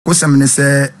osem ne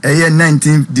say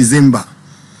 19th December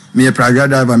me Pragyia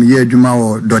driver me here adwuma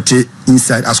wo dote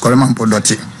inside Askoremampo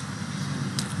dote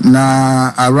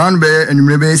na around be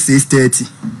enumere 6:30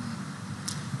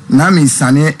 na me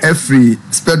sane every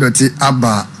spare dote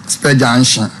aba spare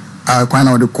junction kwan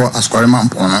na wo de call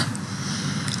Askoremampo no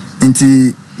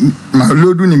nti ma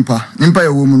lodu nimpa ye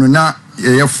wo mu no na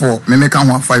ye 4 me meka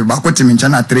ho 5 ba ko timi ncha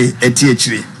na 3 eti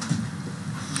echire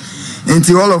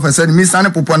nti all of a sudden me sane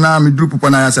popo na me dru popo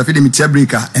na ya safi de me tia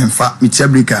breaker emfa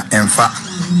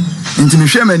nti me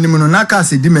hwe manim no na ka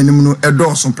se di manim no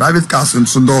edoso private cars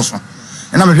so doso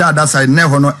na me hwe ada side na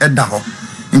ho no eda ho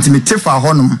nti me tefa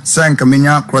ho no senka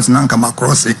menya cross na nka ma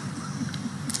cross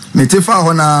me tefa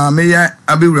ho na me ya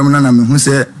abewuram na me hu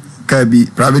se ka bi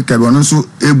private car no so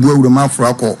ebu awuram afro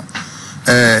akọ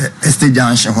estate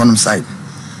junction ho no side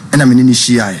na me ni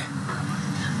hia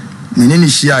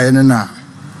ye na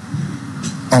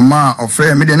Oma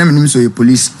ofre me de na menim so ye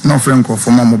police no friend ko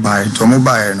for mobile to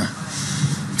mobile no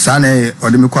sane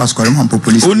ode me ko Askoremampo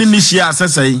police oni ni hia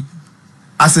asesai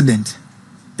accident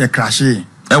ye crash e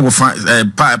wo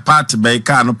part bay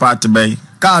car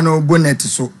no bonnet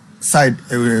so side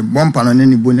bumper no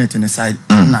ni bonnet ne side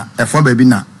na efo ba bi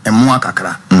na emo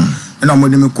akakra na mo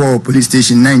de me ko police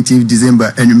station 19th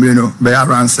December enumere no by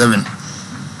around 7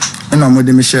 na mo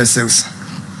de me share sales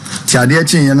ti ade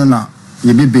chin ye no na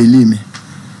ye be beli me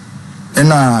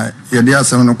ena yede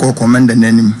asem no ko commander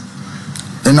nanim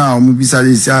ena omu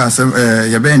bisale sia asem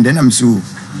ye be ende na msu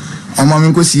oma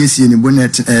min ko siesie ni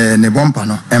bonnet ne bumper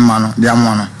no emma no de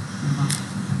amo no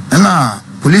ena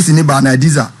police ni ba na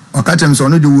diza okatem so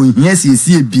no de wo hia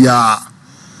siesie bia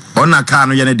ona car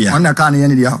no ye ne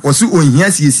dia osu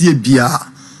ohia siesie bia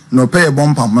no pay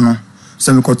bumper mo no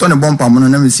so me koto ne bumper mo no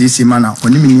na me siesie ma na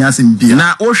oni me ni asem bia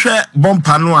na wo hwe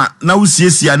bumper no a na wo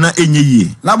siesie na enye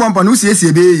yie la bumper no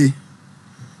siesie be yie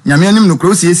nyame anim no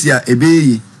kro siesia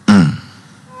ebeyi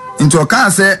into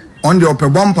oka se on the upper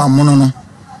bumper mono no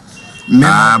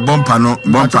bumper no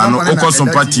uko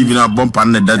SOMPA TV na bumper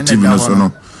na that TV no so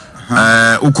no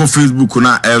uko Facebook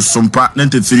na SOMPA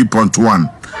 93.1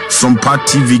 SOMPA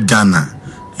TV Ghana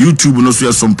YouTube no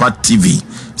so SOMPA TV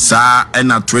sa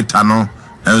na Twitter no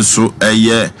enso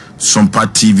SOMPA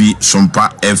TV SOMPA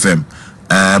FM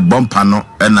bumper no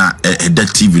na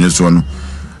that TV no so no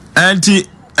anti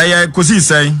kosi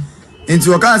say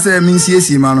into oka say min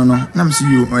siesi ma no na msi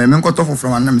you men kotofo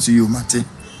from na msi you mate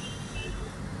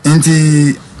into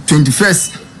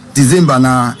 21st December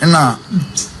na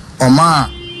oma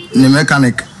ne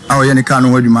mechanic awoye ne car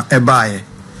no waduma ebaye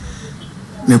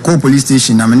me call police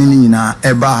station na meni nyina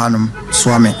eba hanom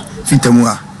swame fitamu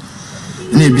a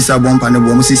na ebisa bumper ne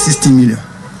bo mo 60 million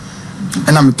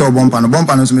na me to bumper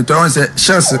no so me to say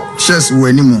shares wo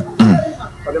animu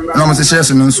no mo se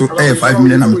shares no so 5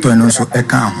 million na me to no so e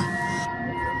kan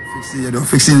ho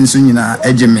fixing so nyina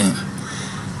ejeme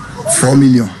 4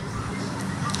 million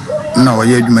na wo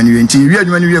ye adwuma ni enti wi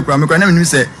adwuma ni wi akura me kwa na me nim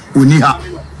se oni ha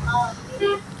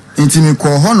enti me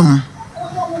ko honum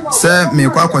se me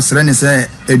kwa kwasere ne se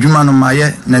adwuma no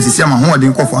maye na sisi ama ho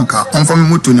odin kofo anka onfo me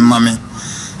moto ni mame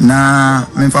na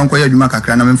me fa nko ye adwuma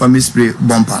kakra na me fa me spray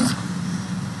bumper no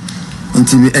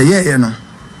enti me eye no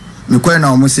me kwa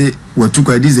na omo se watu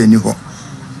kwa diesel ni ho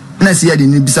na si ya di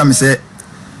ni bisa me se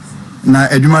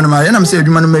na adwuma no maye na me se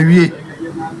adwuma no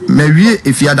mawie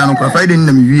efiada no kwa Friday ni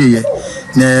na mawie ye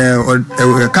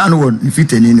na kan wo ni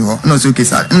fitani ni ho no so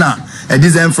kesa na a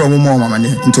design from mo mama ne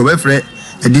nto be frɛ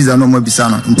a design no mo bisa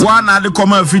no wa na de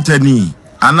koma fitani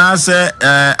ana se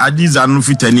a design no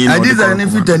fitani no a design ni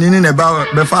fitani ni na ba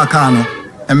be fa kan no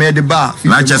e me de ba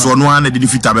na chese ono ana de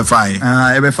fita be fa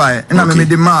e be fa na me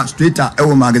de ma straighter e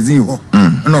wo magazine ho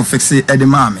no fix e de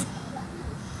ma me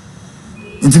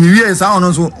nti mi wie sa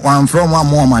ono so wan from wa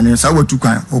mo mama ne sa watu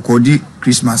kan okodi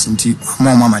Christmas nti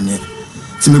mo mama ne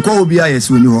ti me ko obi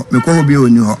ayesi oni ho me ko obi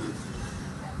oni ho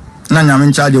na nyame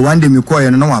nchaje one day me ko ye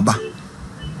no waba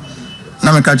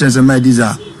na me ka chense ma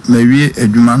diza me wie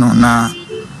adwuma no na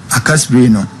akaspray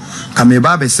no ka me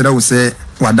ba be sere wo se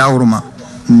wada woroma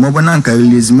mo bona nka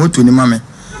release moto ni mame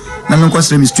na me ko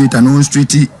sere mi street no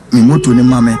street mi moto ni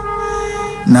mame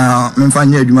na me fa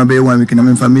nya adwuma be 1 week na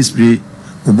me fa me spray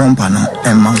o bumper no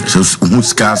emma so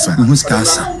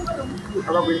huskasa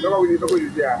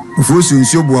ofusu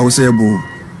nsio bo wo se bo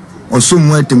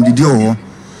osomu atem didi ho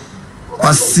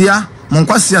kwasia mon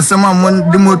kwasia sema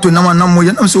mon de moto na na mo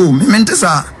ye na so me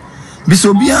ntesa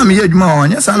biso bia me ye adwuma ho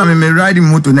nya sa na me ride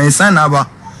moto na isa na ba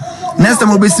next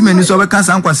time obesi me ni so be kan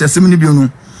san kwasia sem ni bi no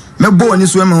me bo ni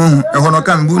so me ho e ho no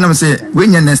ka me bu na me say we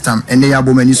nya next time ene ya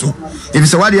bo mani so if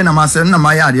so wade na ma se na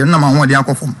ma ya de na ma ho de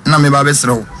akofom na me ba be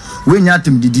srew we nya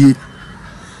atem didi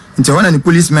nti wana ni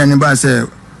policeman ni ba say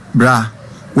bra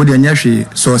wo de nyehwe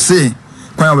so say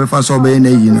kwan obefa so be na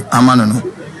yi no amano no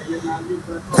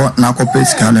ko na ko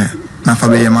pesika na fa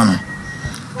be ma no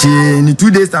ti ni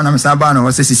 2 days time na me saba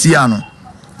no se sisi ano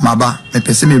maba me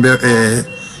pese me be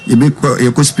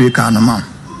ye ko spray ka no ma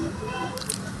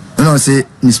no say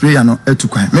ni spray ya no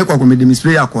etukwan me kwa ko me de mi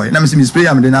spray ya ko na me se mi spray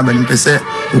ya me de na ba ni pese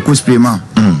o ko spray ma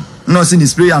no say ni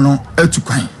spray ya no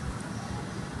etukwan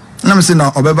na me se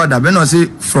na obeba da be no say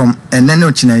from enene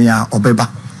ochina ya obeba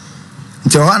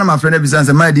nti o ha na ma friend be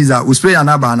say my diesel o spray ya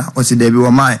na ba na o se dey be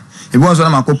o mai e bo so na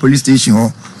ma ko police station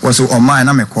ho o so o mai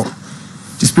na me ko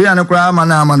ti spray ya no kra ma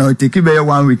na take be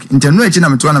 1 week nti no echi na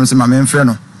me to na me se ma me mfre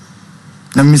no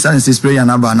na me say spray ya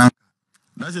na ba na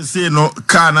na say no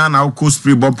car na ko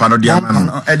spray bumper no dia ma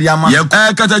no ye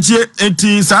katachie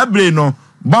enti sabre no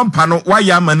bumper no wa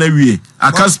ya ma na wie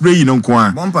aka spray no nko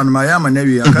a bumper no ma ya ma na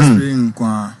wie aka spray nko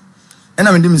a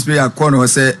ena me di spray akọ no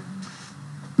say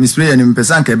mi spray ya ni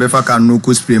mpesa nka be fa ka no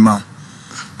ko spray ma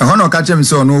e ho no ka che mi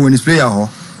so no woni spray ya ho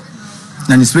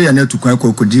na ni spray ya na tukwan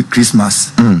ko di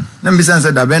Christmas na mi san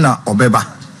say da be na obeba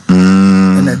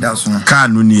na da so ka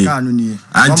no nie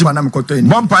bumper na me ko to ni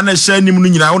bumper na hye nim no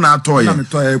nyina wo na atoye na me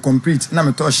to complete na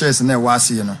me to shares na wa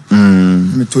ase no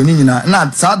me to ni nyina na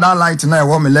sa da light na e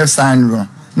wo me left side no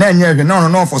na enye hwe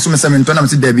no for so me se me to na me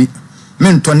se dabi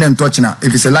me to na nto china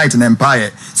if it's a light na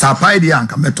empire sa pai dia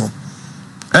anka meto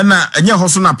ena enye ho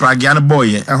so na Pragyia no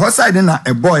boy e ho side na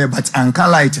e boy but anka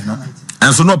light no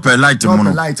and so no per light mo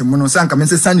no light mo no sanka me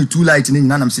se sani 2 light ni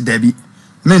nyina na me se dabi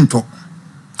me nto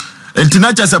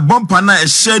entina cha se bumper na e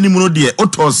hye ni mu no de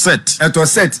auto set me to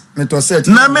set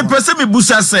na me pese me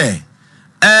busa se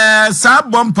sa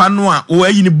bumper no a o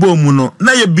ayi ni bom no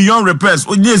na ye beyond repairs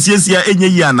o nye siesia enye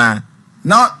yi ana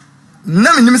na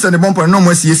me nim se ne bumper no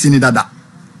mo siesi ni dada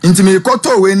nti me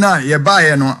koto we na ye ba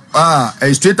ye no a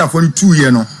straight for 2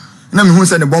 year no na me hu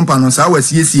se ne bumper no sa wa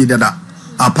siesi dada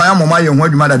apaya mama ye ho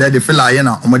adwuma dada de fila ye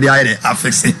na omode aye de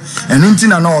afixe enu nti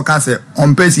na o ka se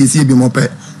on pe siesi bi mo pe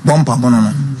bumper mo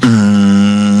no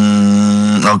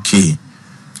okay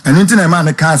enu nti na ma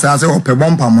ne ka se o pe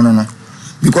bumper mo no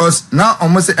because na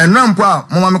omo se enrampo a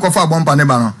mama me ko fa bumper ne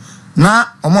ba no na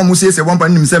omo mo siesi bumper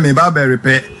nim se me ba be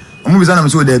repair omo bi sana me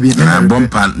so da bi na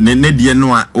bumper ne die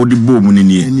no a odi bom ni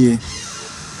nie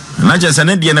na je se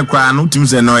ne die ne kwa no tim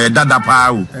se no e dada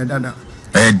pa o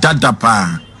dada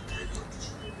pa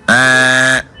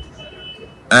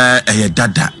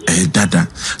dada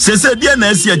se die na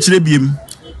asi a kire biem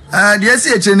die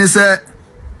asi a kire ni se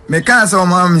me kan se o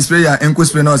ma mi sprayer enko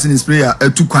spray na o se ni sprayer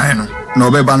atu kwan no na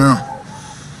obeba no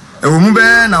e wo mu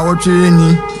be na wo twe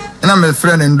ni na me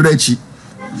friend ndurachi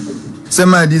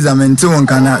sema dizamente won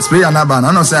kana sprayer na ba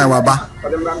na no say wa ba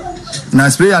na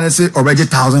sprayer ne se obeje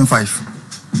 1500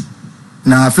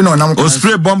 na afi no nam o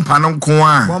spray bumper no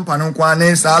nko a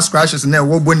ne sa scratches na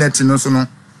wo bonnet no so no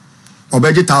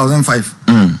obeje 1500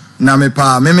 na me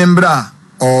pa me membra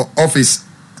o office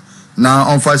na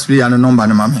on first sprayer no number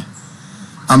na mame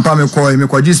ampa me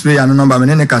ko ji sprayer no number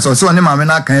me ne ka so ne mame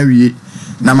na kan wie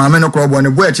na mame no kro bo ne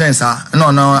bo e chen sa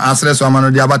no asre so ama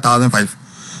no dia ba 1500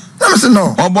 na me se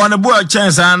no obo ne bo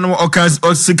chance an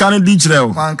o sika no di kire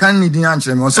o kan kan ni di an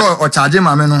kire me so o charge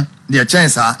mame no de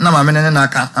chance na mame ne na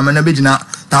aka amana begina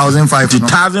 1500 no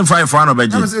 1500 ano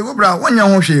beje na me se go bra wonya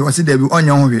ho hwe o se debi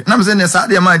onya ho hwe na me se ne sa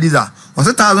de ma diza o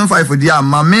se 1500 di a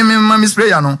mame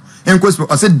sprayer no enko spray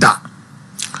o se da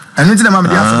enu ti na mame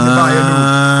dia so de ba ye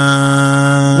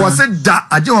do o se da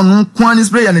aje onu kwa ni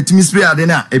sprayer na timi sprayer de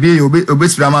na ebi ye obe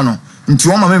spray ma no nti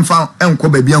wo mame mfa enko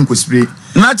ba bia enko spray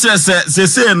na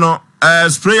se no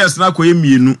sprayers na akoye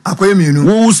mienu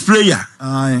wo sprayer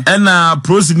na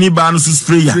prosi ni ba no so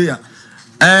sprayer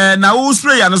na wo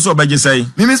sprayer no so beje sei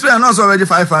mimi sprayer no so beje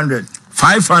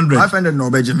 500 no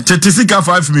beje me tetisika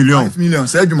 5 million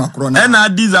say adwuma kro na na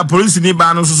diesel prosi ni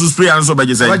ba no so sprayer no so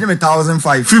beje sei beje me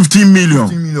 1500 15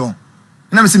 million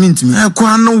na me se mintimi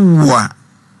kwa no wa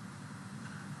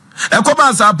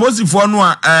ekoba sa posifo no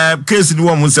a case ni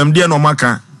wo musem de no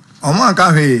maka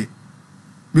hwe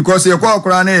because ye kwa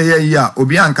okura na ye yi a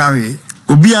obi anka hwe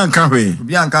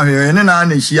ne na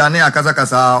hia ne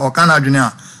akasa okana adwene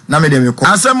a na me de me ko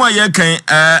asemo ye kan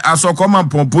asokoma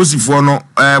posifo no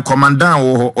commandant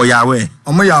wo oyawe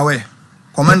yawe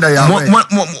commander yawe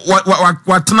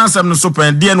watena sam no so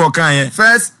pen de no kan ye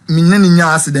first minne ni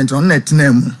nya accident on net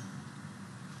na mu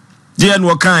de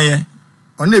no kan ye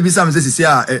on e bi sam se sisi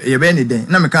a ye be ni den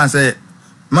na me kan se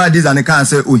ma diza ne kan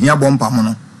se ohia bompa mo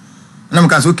no na me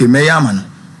kan se okay me ya ma no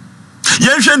ye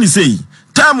hwe ni sei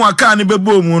time aka ne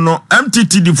bebo mu no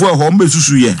MTT di fo ho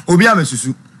mbesusu ye obi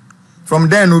amesusu from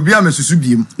then obi amesusu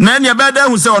biem na ne be da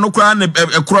hu se ono kra ne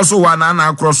cross wa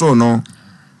na cross no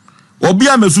obi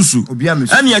amesusu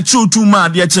ene ya chiu tu ma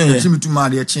de chen ye chimi tu ma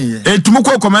de chen ye etumu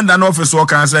ko commander no office wo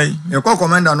kan say e ko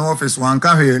commander no office wan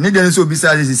kan hwe ne de so obi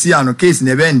sa sisi ano case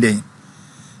ne benden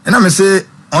ena me say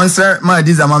on sir ma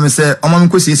diza ma me say o ma me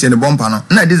ko siesie ne bompa no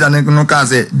na diza ne no ka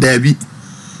say dabi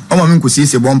o ma me ko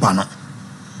siesie bompa no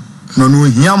no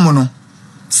hia mo no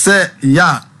say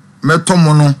ya meto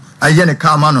mo no aye ne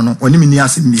ka ma no oni me ni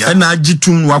asim bia na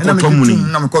agitum wa ko to mo ni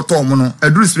na me ko to mo no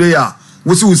eduru sprayer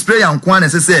wo si wo sprayer nko na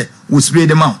say wo spray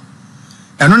de ma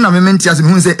eno na me menti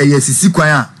asim hu say eye sisi kwan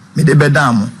a me de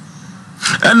beda mo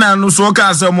ena no so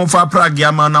ka say mo fa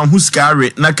Pragyia ma na hu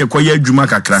skare na kekoye adwuma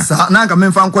kakra sa na nka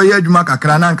me fa nkoye adwuma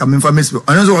kakra na nka me fa mespo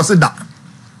ono so wo se da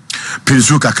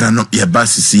pinsu kakra no ye ba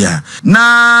sisi a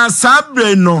na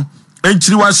sabre no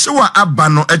enchiri wa hyewa aba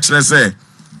no e kire say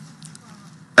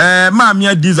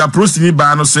maamia diza prosini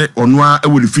ba no se ono a e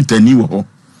wo fitani wo ho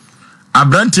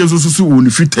abrantie so wo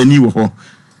fitani wo ho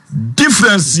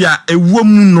difference ya ewo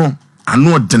mu no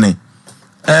ano dene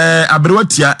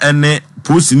abrewatia ene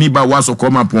prosini ba waso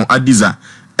koma pon adiza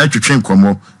etwetwen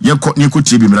komo yenko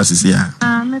tie bi mra sese ya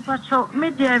me pacho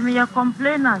me dia me ya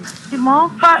complainant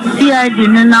timo fa CID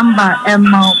ne number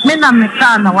me na me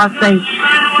ka na wasai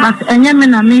but enye me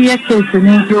na me ye case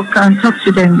ni you can talk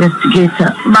to the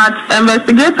investigator but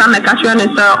investigator na kasho ne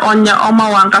say onya oma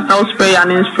wan kasa spray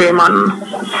and spray man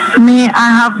me I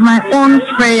have my own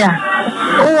sprayer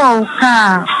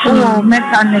car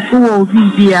mechanic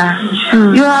bibia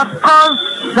you have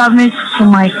caused damage to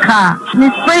my car. The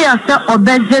sprayer said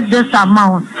obeyed this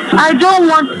amount. I don't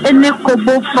want any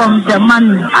kobo from the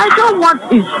money. I don't want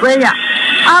a sprayer.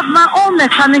 I have my own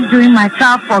mechanic doing my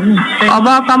car for me.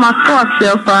 About come across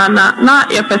your na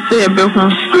if I say a bit.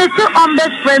 Let's on the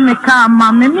spray my car,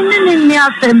 mommy. Me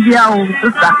assembly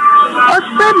sister.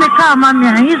 Spray my car, mommy.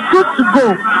 He's good to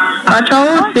go. But I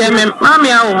will say,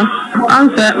 mommy,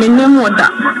 answer me no more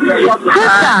that.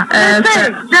 Sister,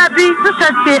 Debbie,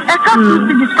 sister, I can't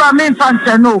see this for me,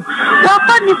 no. What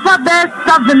can you for best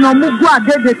 7 or Mugua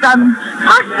did the time?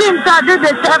 Ask him to do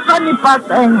the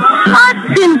 70%.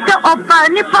 Ask him to offer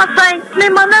any percent. Me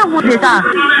mana would it are.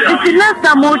 If you left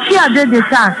a mochia did the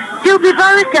time, you'll be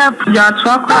very careful. You're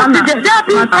talking.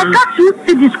 Debbie, I can't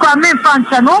see this for me,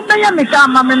 no, me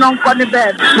come, I'm on the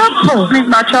bed.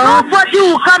 Nobody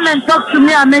will come and talk to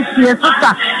me and make you a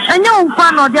sister. And you won't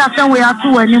find out there we are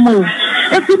two anymore.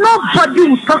 If nobody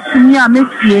will talk to me and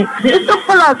make you, it's so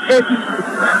full of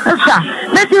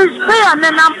let us pay and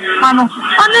then I'm on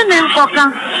the name for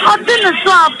can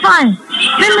so fine.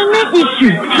 Then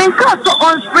issue. Then cause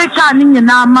on spray can in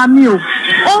our mammy. On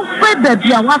spray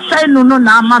baby, I was saying no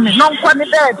mammy, no funny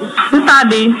baby.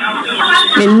 Study,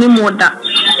 me more that.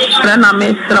 Rana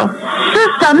Mestro.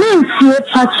 Sister means you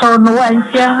touch on why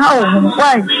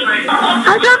why?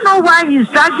 I don't know why he's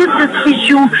dragging this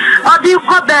issue. Or do you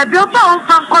call baby? Or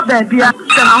call baby? I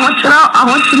want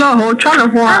to know who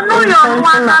trying to I know you're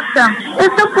one of them.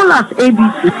 It's simple as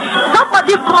ABC.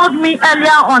 Somebody called me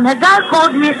earlier on. A guy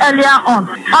called me earlier on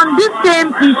this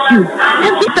same issue.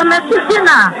 If it's a message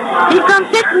now, he can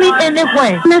take me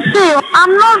anywhere. Me say,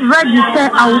 I'm not ready to say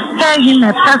I will spare him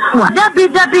a person. Debbie,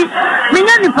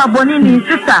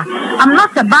 sister, I'm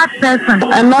not a bad person.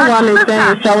 I'm not one is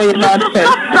saying you're a bad person.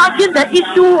 Stop dragging the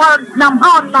issue on number.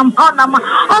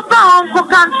 Opa Uncle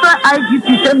Cancer IGP,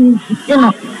 you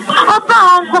know. Opa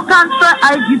Uncle Cancer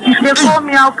IGP, they call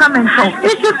me, I'll come and talk.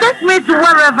 If you take me to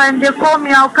wherever and they call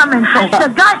me, I'll come and talk. The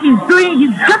guy is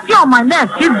he's getting on my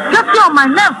nerves. He's getting on my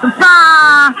nerves. When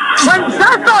I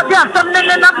saw there, some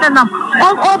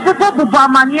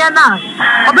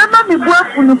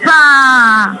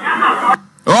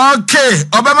okay,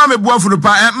 Obama me bua funu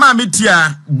pa ma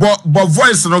metia bo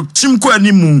voice no chimko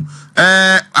animu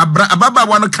ababa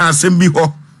wano kan asem bi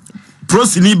ho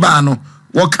prosini ba no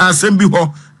wo kan asem bi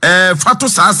ho fato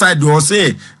sa side ho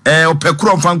say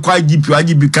opekro mfa nkwa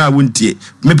agipi kan wontie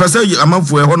me pese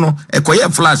amanfo ho no ekoye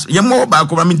flash ye mo ba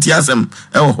ko ma metia asem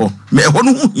ho me ho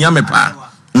no hu ya me pa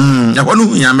ho no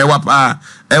hu ya me wa pa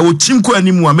wo chimko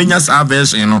animu amenya sa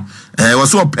version no wo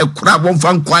so opekra bo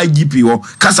mfa nkwa agipi ho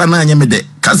kasa na anye me de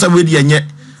kasa we di enye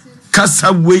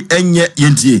kasa we enye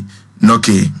yentie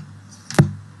noke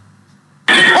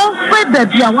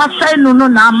baby, I was saying no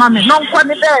mammy, no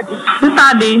funny baby.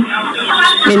 Study,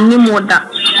 me more that.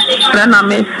 Rana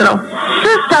Mestro.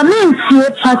 Sister means you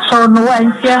touch on why?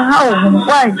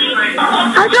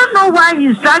 I don't know why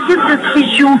he's dragging this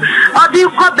issue. Or do you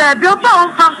call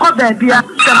baby? I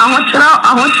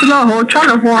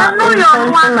know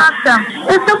you're one of them.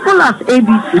 It's simple as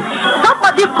ABC.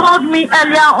 Somebody called me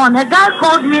earlier on. A guy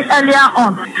called me earlier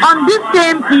on this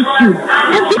same issue.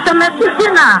 If it's a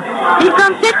medicina, he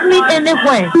can take me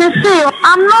anywhere. Me say,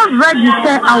 I'm not ready to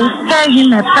say I will tell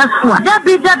him a person.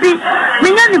 Debbie,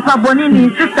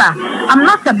 sister, I'm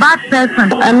not a bad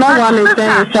person. And no one is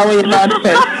saying it's a bad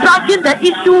person. Stop dragging the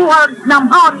issue on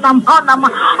number.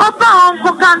 Opa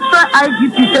Uncle Cancer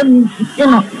IGP, you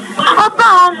know. Opa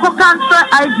Uncle Cancer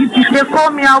IGP, they call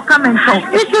me, I'll come and talk.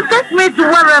 If you take me to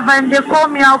wherever and they call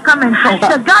me, I'll come and talk.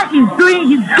 The guy is doing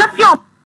his job.